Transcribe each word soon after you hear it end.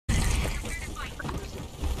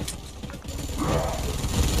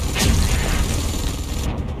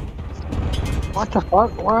What the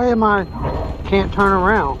fuck? Why am I can't turn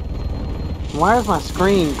around? Why is my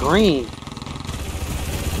screen green?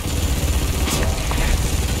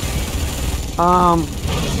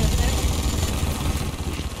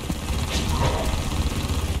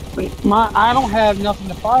 I don't have nothing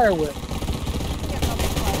to fire with.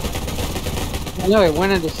 I know it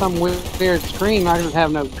went into some weird screen. I didn't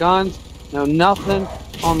have no guns, no nothing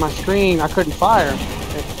on my screen. I couldn't fire.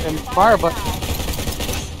 And fire, but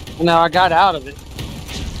no, I got out of it.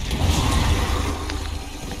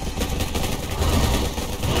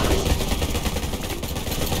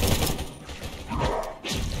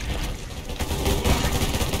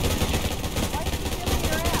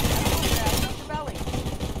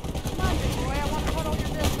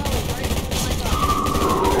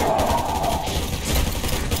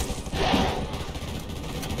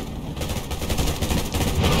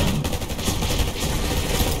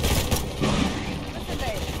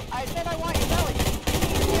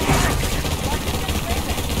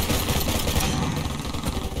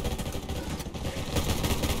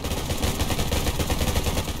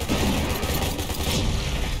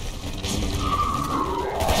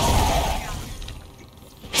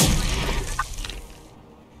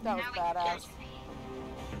 That was badass.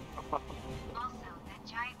 Also, that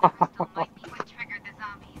giant crystal might be what triggered the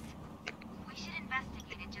zombies. We should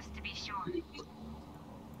investigate it just to be sure.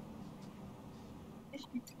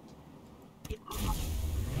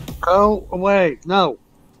 Go away. No.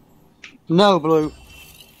 No, Blue.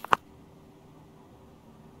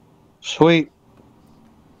 Sweet.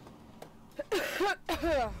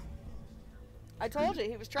 I told you,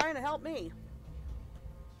 he was trying to help me.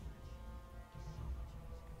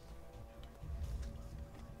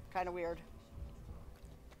 Kind of weird.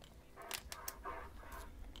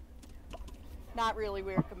 Not really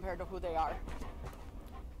weird compared to who they are.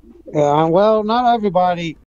 Yeah, well, not everybody